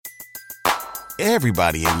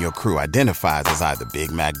Everybody in your crew identifies as either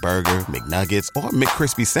Big Mac Burger, McNuggets, or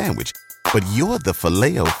McCrispy Sandwich. But you're the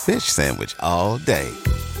Filet-O-Fish Sandwich all day.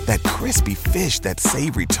 That crispy fish, that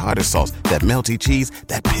savory tartar sauce, that melty cheese,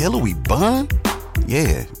 that pillowy bun.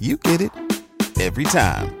 Yeah, you get it. Every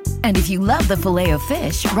time. And if you love the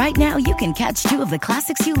Filet-O-Fish, right now you can catch two of the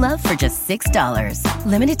classics you love for just $6.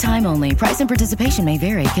 Limited time only. Price and participation may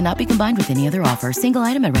vary. Cannot be combined with any other offer. Single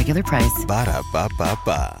item at regular price.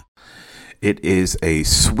 Ba-da-ba-ba-ba. It is a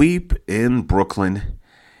sweep in Brooklyn,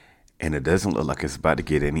 and it doesn't look like it's about to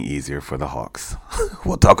get any easier for the Hawks.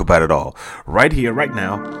 We'll talk about it all right here, right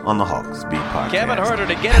now on the Hawks Beat Podcast. Kevin Huerter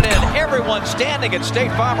to get it in. Everyone standing at State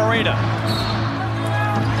Farm Arena.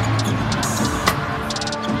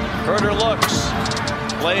 Huerter looks,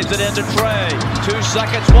 plays it into Trey. 2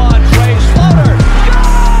 seconds, one. Trey's floater.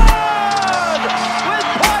 Good! With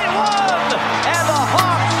 .1, and the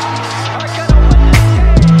Hawks are going to win this game.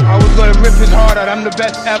 I was going to rip his heart out. I'm the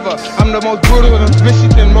best ever. I'm the most brutal and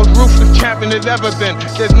vicious and most ruthless champion there's ever been.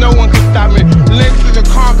 There's no one can stop me. Lynch is a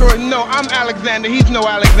conqueror. No, I'm Alexander. He's no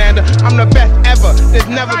Alexander. I'm the best ever.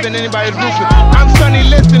 There's never been anybody as ruthless. I'm Sonny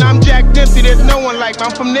Liston. I'm Jack Dempsey. There's no one like me.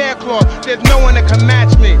 I'm from Nairclaw. There's no one that can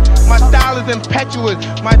match me. My style is impetuous.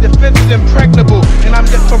 My defense is impregnable. And I'm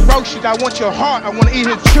just ferocious. I want your heart. I want to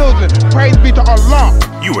eat his children. Praise be to Allah.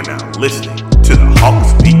 You are now listening to the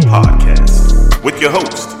Hawks Beat Podcast with your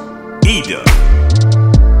host, E-Dub.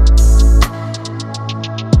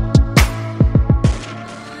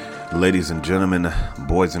 Ladies and gentlemen,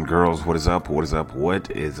 boys and girls, what is up? What is up? What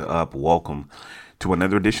is up? Welcome to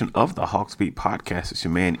another edition of the Hawks Beat Podcast. It's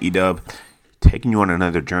your man, E-Dub, taking you on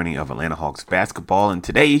another journey of Atlanta Hawks basketball. And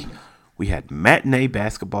today, we had matinee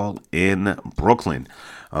basketball in Brooklyn.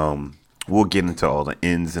 We'll get into all the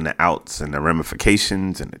ins and the outs and the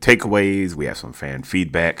ramifications and the takeaways. We have some fan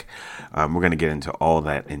feedback. We're going to get into all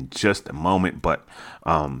that in just a moment. But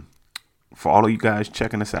for all of you guys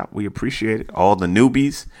checking us out, we appreciate it. All the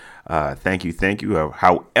newbies, thank you.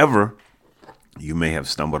 However you may have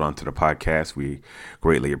stumbled onto the podcast, we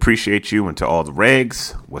greatly appreciate you. And to all the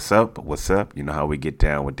regs, what's up? You know how we get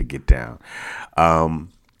down with the get down.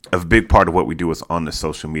 A big part of what we do is on the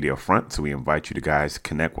social media front. So we invite you to guys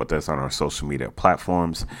connect with us on our social media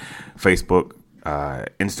platforms, Facebook,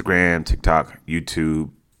 Instagram, TikTok, YouTube,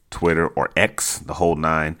 Twitter, or X, the whole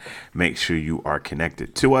nine. Make sure you are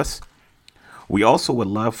connected to us. We also would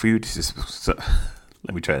love for you to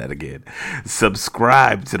let me try that again.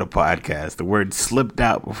 Subscribe to the podcast. The word slipped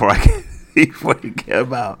out before it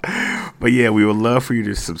came out. But yeah, we would love for you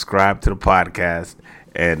to subscribe to the podcast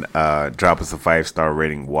and drop us a 5-star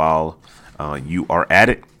rating while you are at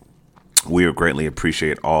it. We would greatly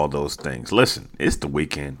appreciate all those things. Listen, it's the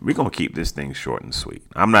weekend. We're going to keep this thing short and sweet.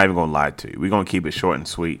 I'm not even going to lie to you. We're going to keep it short and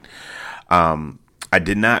sweet. I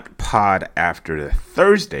did not pod after the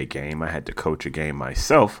Thursday game. I had to coach a game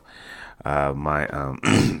myself. My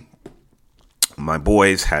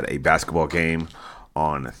boys had a basketball game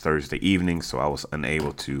on Thursday evening, so I was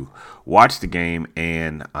unable to watch the game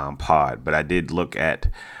and pod. But I did look at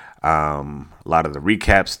a lot of the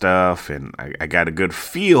recap stuff, and I got a good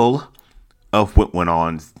feel of what went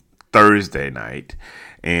on Thursday night.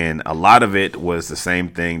 And a lot of it was the same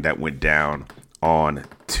thing that went down on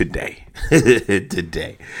today.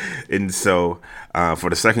 And so for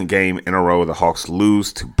the second game in a row, the Hawks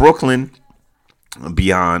lose to Brooklyn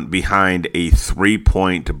behind a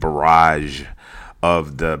 3-point barrage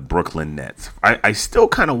of the Brooklyn Nets. I still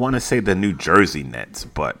kind of want to say the New Jersey Nets,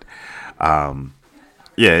 but yeah,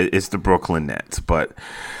 it's the Brooklyn Nets. But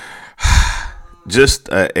just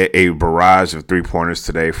a barrage of 3-pointers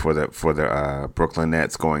today for the Brooklyn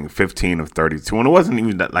Nets, going 15 of 32. And it wasn't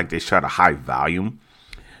even that like they shot a high volume,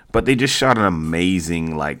 but they just shot an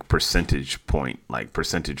amazing percentage from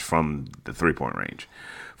the 3-point range.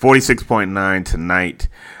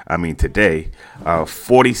 46.9 today,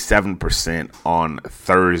 47% on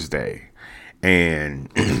Thursday. And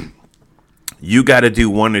you got to do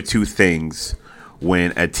one or two things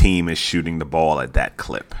when a team is shooting the ball at that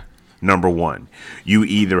clip. Number one, you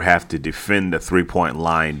either have to defend the 3-point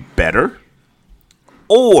line better,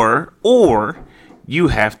 or you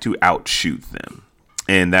have to outshoot them.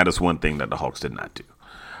 And that is one thing that the Hawks did not do.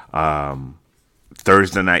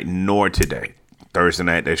 Thursday night nor today. Thursday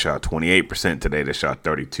night, they shot 28%. Today, they shot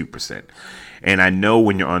 32%. And I know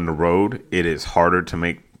when you're on the road, it is harder to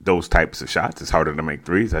make those types of shots. It's harder to make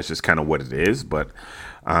threes. That's just kind of what it is. But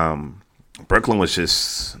Brooklyn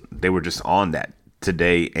was they were just on that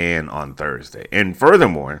today and on Thursday. And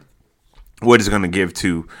furthermore, what is going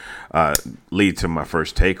to lead to my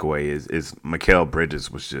first takeaway is Mikal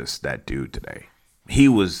Bridges was just that dude today. He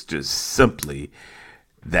was just simply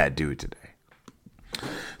that dude today.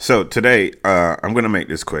 So today, I'm going to make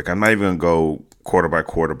this quick. I'm not even going to go quarter by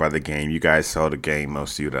quarter by the game. You guys saw the game,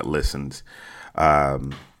 most of you that listens.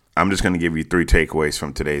 I'm just going to give you 3 takeaways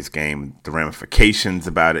from today's game, the ramifications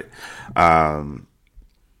about it. I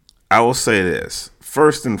will say this.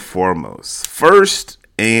 First and foremost,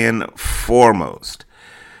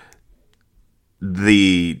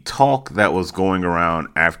 the talk that was going around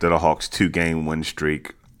after the Hawks 2-game win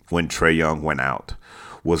streak when Trae Young went out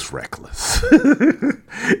was reckless.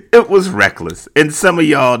 It was reckless. And some of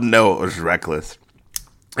y'all know it was reckless.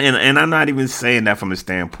 And I'm not even saying that from a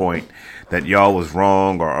standpoint that y'all was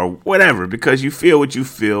wrong or whatever, because you feel what you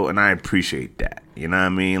feel, and I appreciate that. You know what I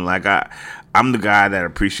mean? Like, I'm the guy that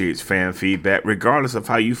appreciates fan feedback, regardless of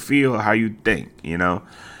how you feel or how you think, you know?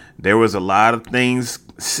 There was a lot of things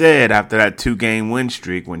said after that 2-game win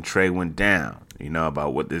streak when Trae went down. You know,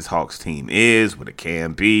 about what this Hawks team is, what it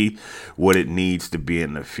can be, what it needs to be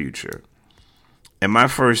in the future. And my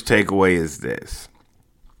first takeaway is this.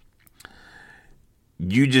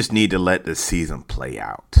 You just need to let the season play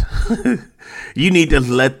out. You need to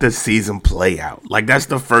let the season play out. Like, that's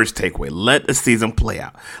the first takeaway. Let the season play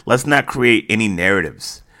out. Let's not create any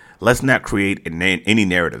narratives. Because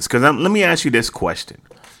let me ask you this question.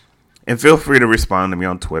 And feel free to respond to me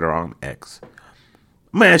on Twitter or on X.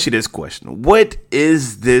 I'm going to ask you this question. What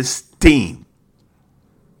is this team?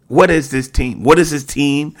 What is this team? What is this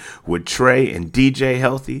team with Trae and DJ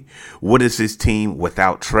healthy? What is this team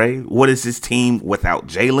without Trae? What is this team without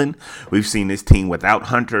Jalen? We've seen this team without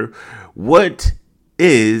Hunter. What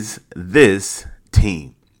is this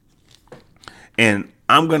team? And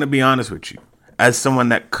I'm going to be honest with you. As someone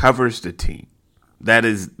that covers the team, that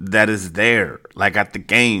is there, like at the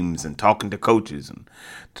games and talking to coaches and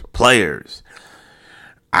to players,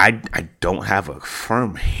 I don't have a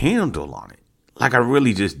firm handle on it. Like, I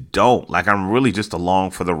really just don't. Like, I'm really just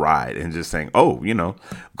along for the ride and just saying, oh, you know,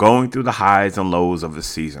 going through the highs and lows of the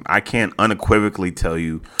season. I can't unequivocally tell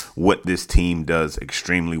you what this team does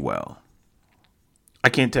extremely well. I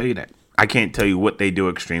can't tell you that. I can't tell you what they do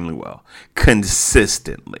extremely well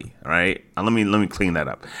consistently. All right. Let me clean that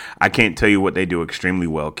up. I can't tell you what they do extremely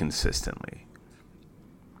well consistently.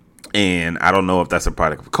 And I don't know if that's a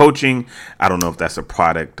product of coaching. I don't know if that's a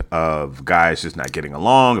product of guys just not getting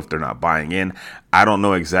along, if they're not buying in. I don't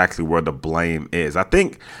know exactly where the blame is. I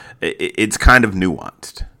think it's kind of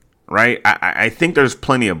nuanced, right? I think there's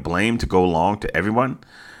plenty of blame to go along to everyone.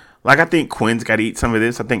 Like, I think Quinn's got to eat some of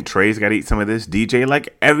this. I think Trae's got to eat some of this. DJ,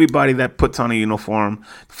 like everybody that puts on a uniform,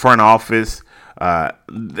 front office,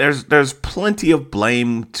 there's plenty of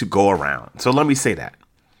blame to go around. So let me say that.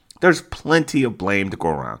 There's plenty of blame to go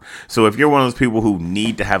around. So if you're one of those people who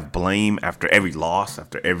need to have blame after every loss,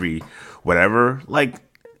 after every whatever, like,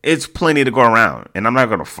 it's plenty to go around. And I'm not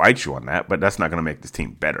going to fight you on that, but that's not going to make this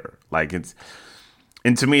team better. Like, and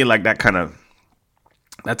to me, like, that's kind of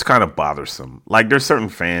bothersome. Like, there's certain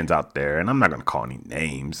fans out there, and I'm not going to call any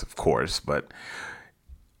names, of course, but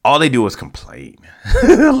all they do is complain.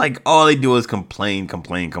 Like, all they do is complain.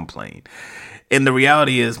 And the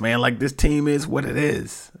reality is, man, like, this team is what it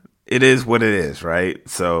is. It is what it is, right?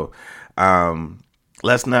 So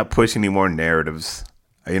let's not push any more narratives,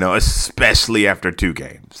 you know, especially after 2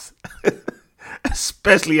 games.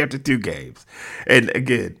 Especially after 2 games. And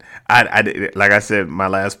again, I like I said in my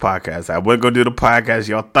last podcast, I wasn't going to do the podcast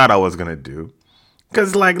y'all thought I was going to do.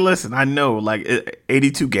 Because, like, listen, I know, like,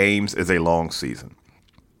 82 games is a long season.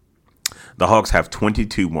 The Hawks have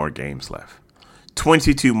 22 more games left.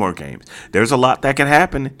 22 more games. There's a lot that can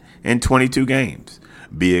happen in 22 games.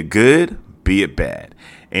 Be it good, be it bad.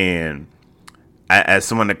 And as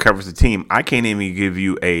someone that covers the team, I can't even give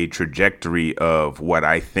you a trajectory of what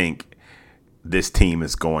I think this team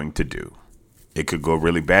is going to do. It could go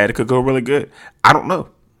really bad. It could go really good. I don't know.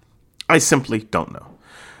 I simply don't know.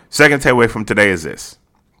 Second takeaway from today is this.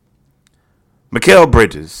 Mikal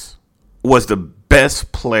Bridges was the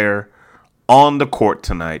best player on the court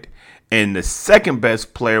tonight, and the second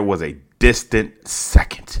best player was a distant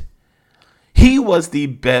second. He was the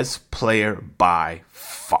best player by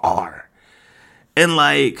far. And,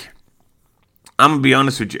 like, I'm going to be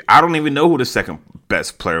honest with you, I don't even know who the second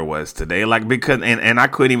best player was today. Like, because, and I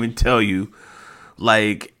couldn't even tell you,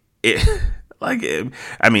 like, it, like, it,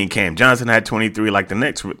 I mean, Cam Johnson had 23. Like, the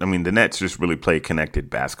Nets just really played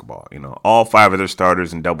connected basketball. You know, all 5 of their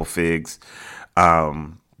starters in double figs. They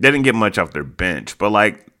didn't get much off their bench, but,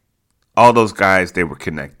 like, all those guys, they were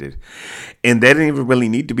connected. And they didn't even really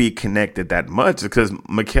need to be connected that much because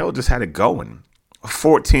Mikal just had it going.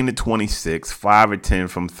 14 to 26, 5 of 10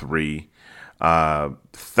 from 3,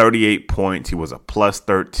 38 points. He was a plus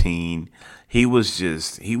 13. He was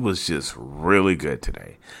just really good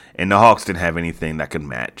today. And the Hawks didn't have anything that could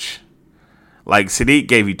match. Like, Sadiq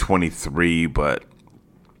gave you 23, but,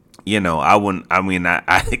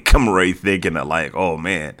 I come right thinking that, like, oh,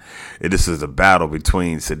 man, this is a battle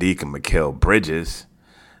between Sadiq and Mikal Bridges.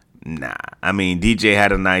 Nah. I mean, DJ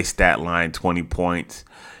had a nice stat line, 20 points,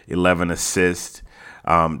 11 assists.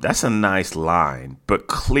 That's a nice line, but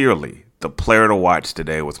clearly the player to watch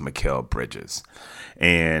today was Mikal Bridges.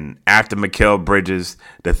 And after Mikal Bridges,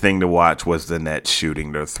 the thing to watch was the Nets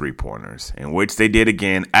shooting their three-pointers, in which they did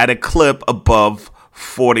again at a clip above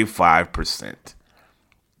 45%.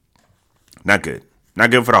 Not good. Not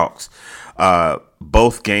good for the Hawks.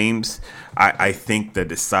 Both games, I think the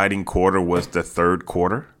deciding quarter was the third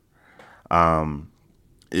quarter.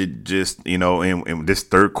 It just, and this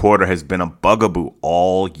third quarter has been a bugaboo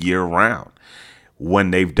all year round. When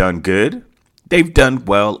they've done good, they've done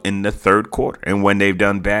well in the third quarter. And when they've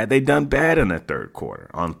done bad, they've done bad in the third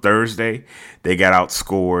quarter. On Thursday, they got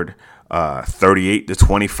outscored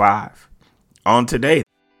 38-25. On today.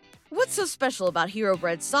 What's so special about Hero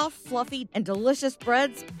Bread's soft, fluffy, and delicious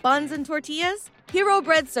breads, buns, and tortillas? Hero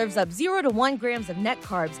Bread serves up 0 to 1 grams of net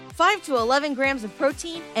carbs, 5 to 11 grams of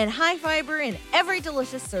protein, and high fiber in every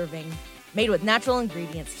delicious serving. Made with natural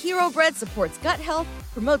ingredients, Hero Bread supports gut health,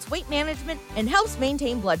 promotes weight management, and helps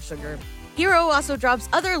maintain blood sugar. Hero also drops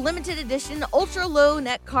other limited edition ultra-low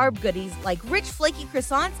net carb goodies like rich flaky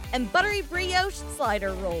croissants and buttery brioche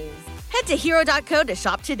slider rolls. Head to hero.co to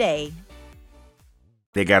shop today.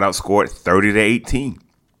 They got outscored 30-18.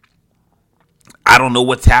 I don't know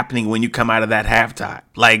what's happening when you come out of that halftime.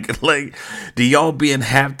 Like, do y'all be in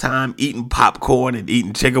halftime eating popcorn and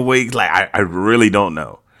eating chicken wings? Like, I really don't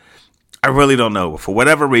know. I really don't know. But for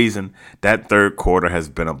whatever reason, that third quarter has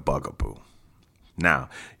been a bugaboo. Now,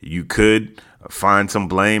 you could find some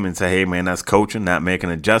blame and say, hey, man, that's coaching, not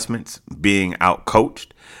making adjustments, being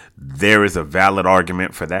out-coached. There is a valid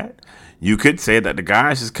argument for that. You could say that the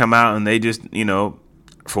guys just come out and they just,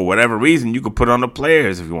 for whatever reason, you could put on the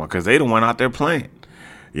players if you want, because they the one out there playing,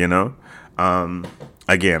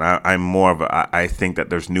 Again, I'm more of I think that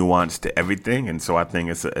there's nuance to everything, and so I think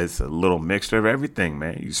it's a little mixture of everything,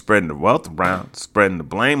 man. You spreading the wealth around, spreading the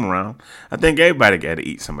blame around. I think everybody got to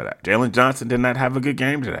eat some of that. Jalen Johnson did not have a good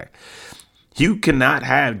game today. You cannot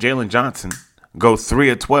have Jalen Johnson go 3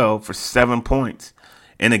 of 12 for 7 points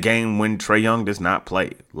in a game when Trae Young does not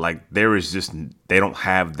play. Like, they don't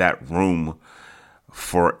have that room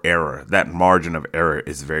for error. That margin of error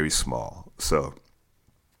is very small. So,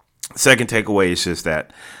 second takeaway is just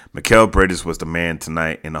that Mikal Bridges was the man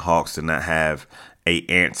tonight, and the Hawks did not have an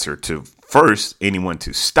answer to, first, anyone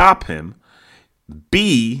to stop him.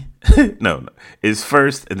 B, no, is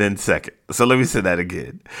first and then second. So let me say that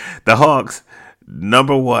again. The Hawks,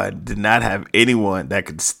 number one, did not have anyone that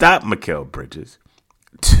could stop Mikal Bridges.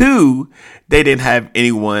 2, they didn't have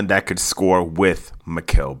anyone that could score with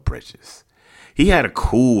Mikal Bridges. He had a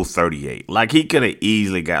cool 38. Like, he could have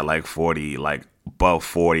easily got like 40, like above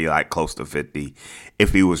 40, like close to 50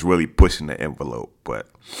 if he was really pushing the envelope. But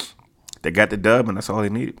they got the dub, and that's all they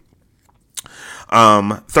needed.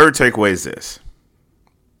 Third takeaway is this.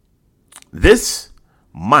 This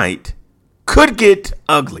could get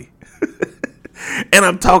ugly. And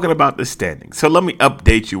I'm talking about the standings. So let me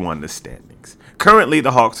update you on the standings. Currently,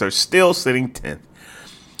 the Hawks are still sitting 10th.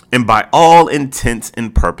 And by all intents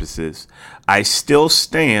and purposes, I still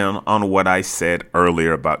stand on what I said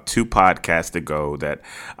earlier about 2 podcasts ago, that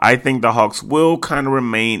I think the Hawks will kind of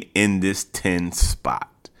remain in this 10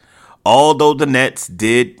 spot. Although the Nets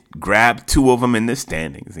did grab 2 of them in the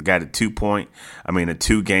standings. They got a 2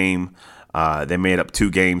 game. They made up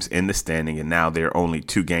 2 games in the standing, and now they're only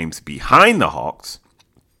 2 games behind the Hawks.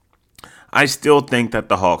 I still think that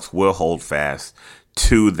the Hawks will hold fast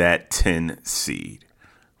to that 10 seed.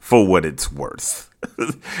 For what it's worth.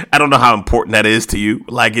 I don't know how important that is to you.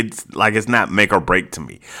 It's not make or break to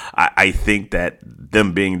me. I think that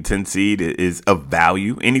them being 10 seed is of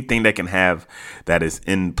value. Anything that can have that is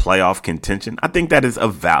in playoff contention, I think that is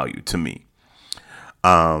of value to me.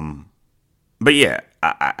 But yeah,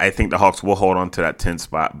 I think the Hawks will hold on to that 10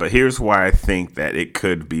 spot. But here's why I think that it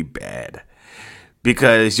could be bad.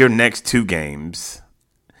 Because your next 2 games,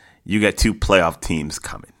 you got 2 playoff teams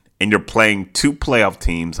coming. And you're playing 2 playoff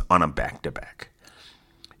teams on a back-to-back.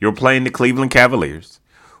 You're playing the Cleveland Cavaliers,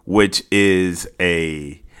 which are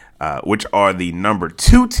the number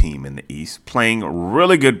 2 team in the East, playing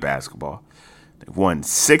really good basketball. They've won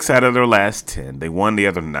 6 out of their last 10. They won the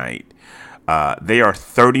other night. They are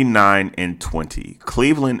 39-20.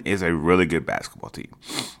 Cleveland is a really good basketball team.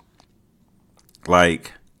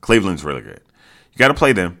 Like, Cleveland's really good. You got to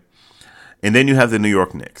play them. And then you have the New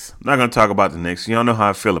York Knicks. I'm not going to talk about the Knicks. Y'all know how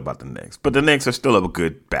I feel about the Knicks. But the Knicks are still a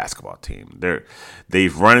good basketball team.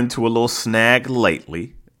 They've run into a little snag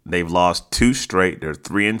lately. They've lost 2 straight. They're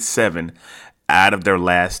 3-7 out of their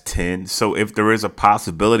last 10. So if there is a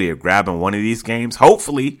possibility of grabbing one of these games,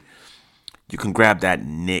 hopefully you can grab that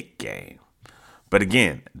Knick game. But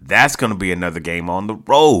again, that's going to be another game on the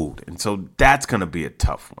road. And so that's going to be a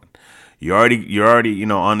tough one. You're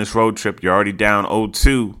already, on this road trip, you're already down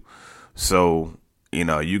 0-2. So,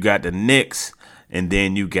 you got the Knicks and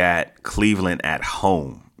then you got Cleveland at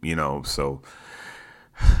home, so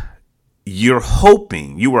you were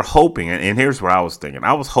hoping, and here's what I was thinking.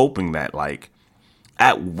 I was hoping that, like,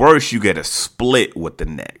 at worst, you get a split with the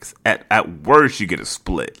Knicks. At worst, you get a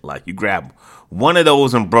split. Like, you grab one of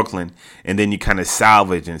those in Brooklyn, and then you kind of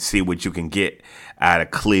salvage and see what you can get out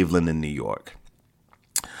of Cleveland and New York.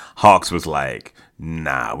 Hawks was like,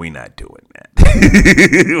 nah, we not doing that.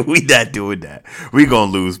 We not doing that. We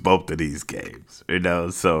gonna lose both of these games,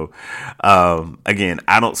 So, again,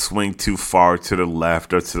 I don't swing too far to the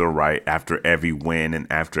left or to the right after every win and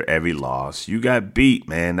after every loss. You got beat,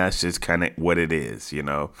 man. That's just kind of what it is,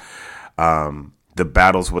 The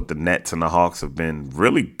battles with the Nets and the Hawks have been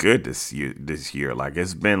really good this year. Like,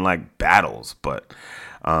 it's been like battles, but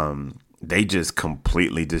they just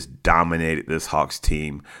completely just dominated this Hawks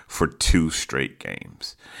team for 2 straight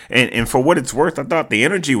games. And for what it's worth, I thought the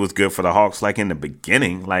energy was good for the Hawks, like in the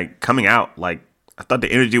beginning, like coming out, like I thought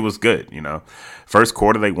the energy was good, First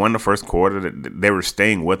quarter, they won the first quarter. They were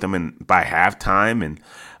staying with them and by halftime. And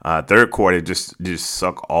third quarter, just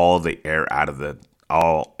suck all the air out of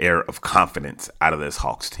all air of confidence out of this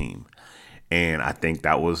Hawks team. And I think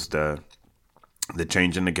that was the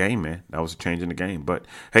change in the game, man. That was a change in the game. But,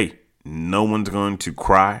 hey, no one's going to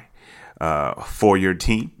cry for your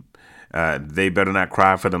team. They better not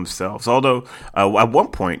cry for themselves. Although, at one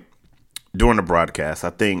point during the broadcast, I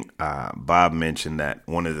think Bob mentioned that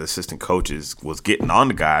one of the assistant coaches was getting on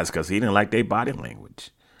the guys because he didn't like their body language.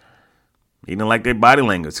 He didn't like their body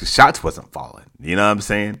language because shots wasn't falling. You know what I'm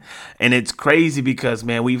saying? And it's crazy because,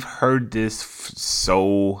 man, we've heard this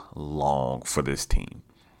so long for this team.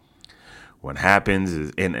 What happens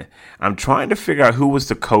is, and I'm trying to figure out who was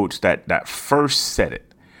the coach that first said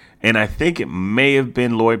it. And I think it may have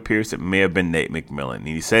been Lloyd Pierce. It may have been Nate McMillan. And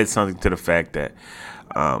he said something to the fact that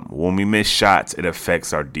when we miss shots, it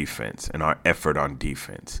affects our defense and our effort on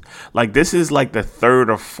defense. Like, this is like the 3rd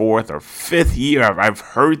or 4th or 5th year I've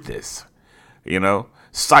heard this,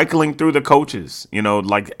 cycling through the coaches,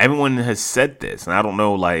 like everyone has said this. And I don't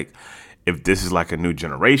know, like, if this is like a new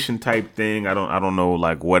generation type thing. I don't know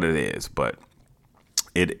like what it is, but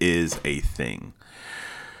it is a thing.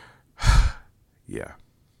 Yeah,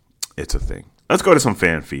 it's a thing. Let's go to some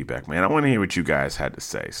fan feedback, man. I want to hear what you guys had to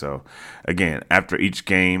say. So, again, after each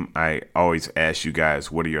game, I always ask you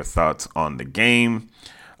guys, what are your thoughts on the game?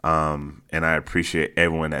 And I appreciate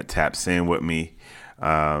everyone that taps in with me.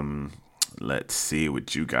 Let's see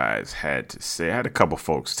what you guys had to say. I had a couple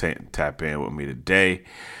folks tap in with me today.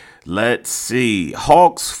 Let's see.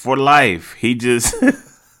 Hawks for life. He just...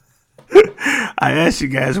 I asked you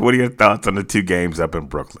guys, what are your thoughts on the 2 games up in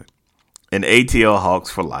Brooklyn? And ATL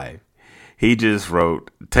Hawks for life. He just wrote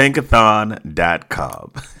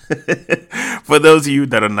tankathon.com. For those of you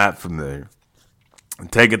that are not familiar,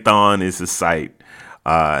 Tankathon is a site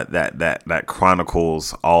that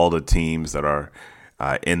chronicles all the teams that are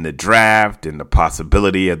in the draft and the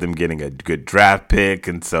possibility of them getting a good draft pick.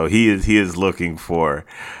 And so he is looking for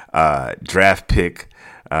draft pick.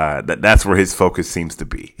 That's where his focus seems to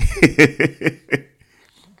be.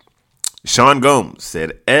 Sean Gomes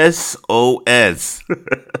said SOS.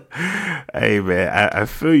 Hey, man, I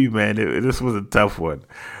feel you, man. This was a tough one.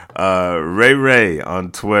 Ray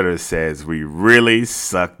on Twitter says, we really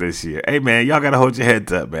suck this year. Hey, man, y'all got to hold your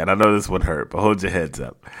heads up, man. I know this one hurt, but hold your heads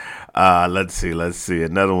up. Let's see.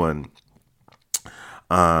 Another one.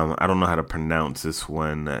 I don't know how to pronounce this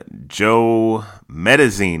one. Joe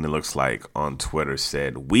Medizine, it looks like, on Twitter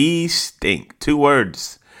said, we stink. 2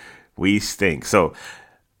 words. We stink. So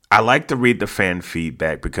I like to read the fan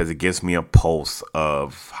feedback because it gives me a pulse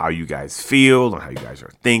of how you guys feel and how you guys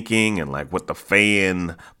are thinking and like what the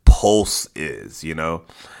fan pulse is,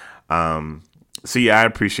 So, yeah, I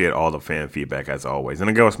appreciate all the fan feedback as always. And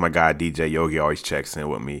I go with my guy, DJ Yogi, always checks in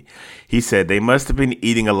with me. He said they must have been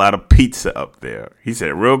eating a lot of pizza up there. He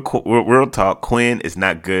said, real talk, Quinn is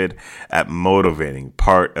not good at motivating,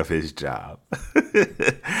 part of his job.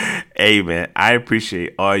 Hey, man, I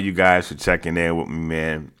appreciate all you guys for checking in with me,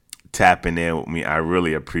 man, tapping in with me. I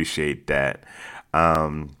really appreciate that. Yeah,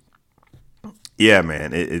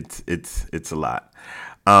 man, it's a lot.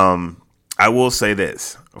 I will say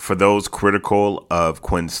this. For those critical of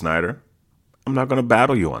Quinn Snyder, I'm not going to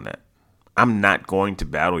battle you on that. I'm not going to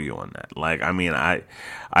battle you on that. Like, I mean, I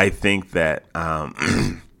think that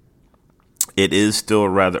it is still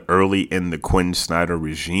rather early in the Quinn Snyder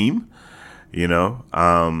regime, you know.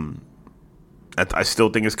 I still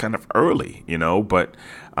think it's kind of early, you know, but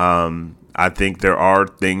I think there are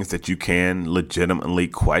things that you can legitimately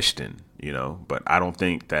question, you know, but I don't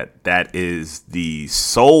think that that is the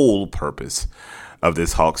sole purpose of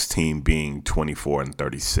this Hawks team being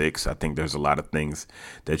 24-36. I think there's a lot of things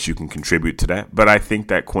that you can contribute to that. But I think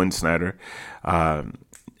that Quinn Snyder,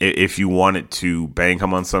 if you wanted to bang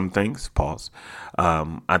him on some things,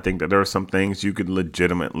 I think that there are some things you could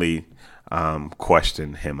legitimately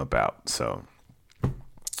question him about. So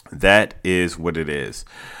that is what it is.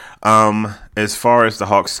 As far as the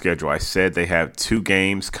Hawks schedule, I said they have 2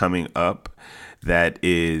 games coming up. That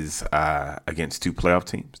is against 2 playoff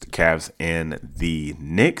teams, the Cavs and the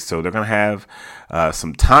Knicks. So they're going to have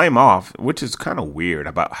some time off, which is kind of weird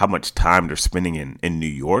about how much time they're spending in New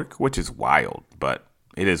York, which is wild, but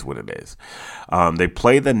it is what it is. They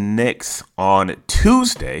play the Knicks on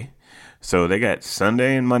Tuesday. So they got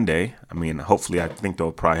Sunday and Monday. I mean, hopefully, I think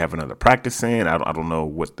they'll probably have another practice in. I don't know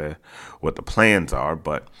what the plans are,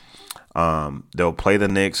 but they'll play the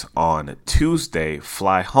Knicks on Tuesday,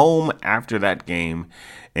 fly home after that game,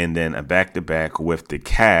 and then a back-to-back with the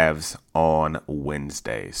Cavs on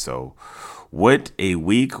Wednesday. So what a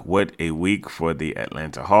week for the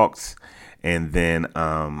Atlanta Hawks. And then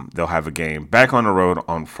they'll have a game back on the road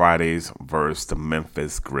on Fridays versus the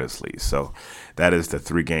Memphis Grizzlies. So that is the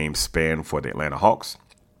 3-game span for the Atlanta Hawks.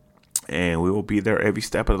 And we will be there every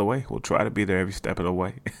step of the way. We'll try to be there every step of the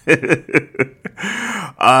way.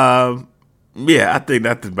 Yeah, I think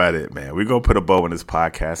that's about it, man. We're going to put a bow on this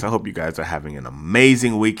podcast. I hope you guys are having an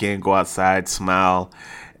amazing weekend. Go outside, smile,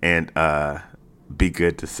 and be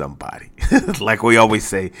good to somebody. Like we always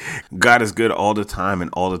say, God is good all the time, and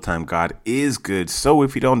all the time God is good. So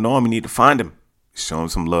if you don't know him, you need to find him. Show him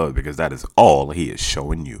some love, because that is all he is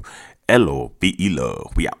showing you. L-O-V-E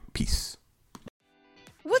love. We out. Peace.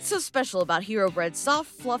 What's so special about Hero Bread's soft,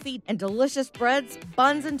 fluffy, and delicious breads,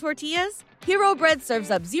 buns, and tortillas? Hero Bread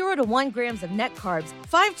serves up 0 to 1 grams of net carbs,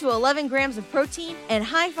 5 to 11 grams of protein, and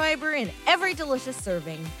high fiber in every delicious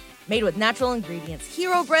serving. Made with natural ingredients,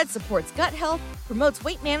 Hero Bread supports gut health, promotes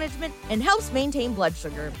weight management, and helps maintain blood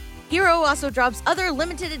sugar. Hero also drops other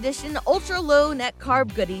limited edition ultra-low net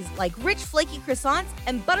carb goodies like rich flaky croissants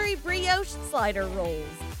and buttery brioche slider rolls.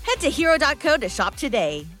 Head to hero.co to shop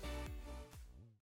today.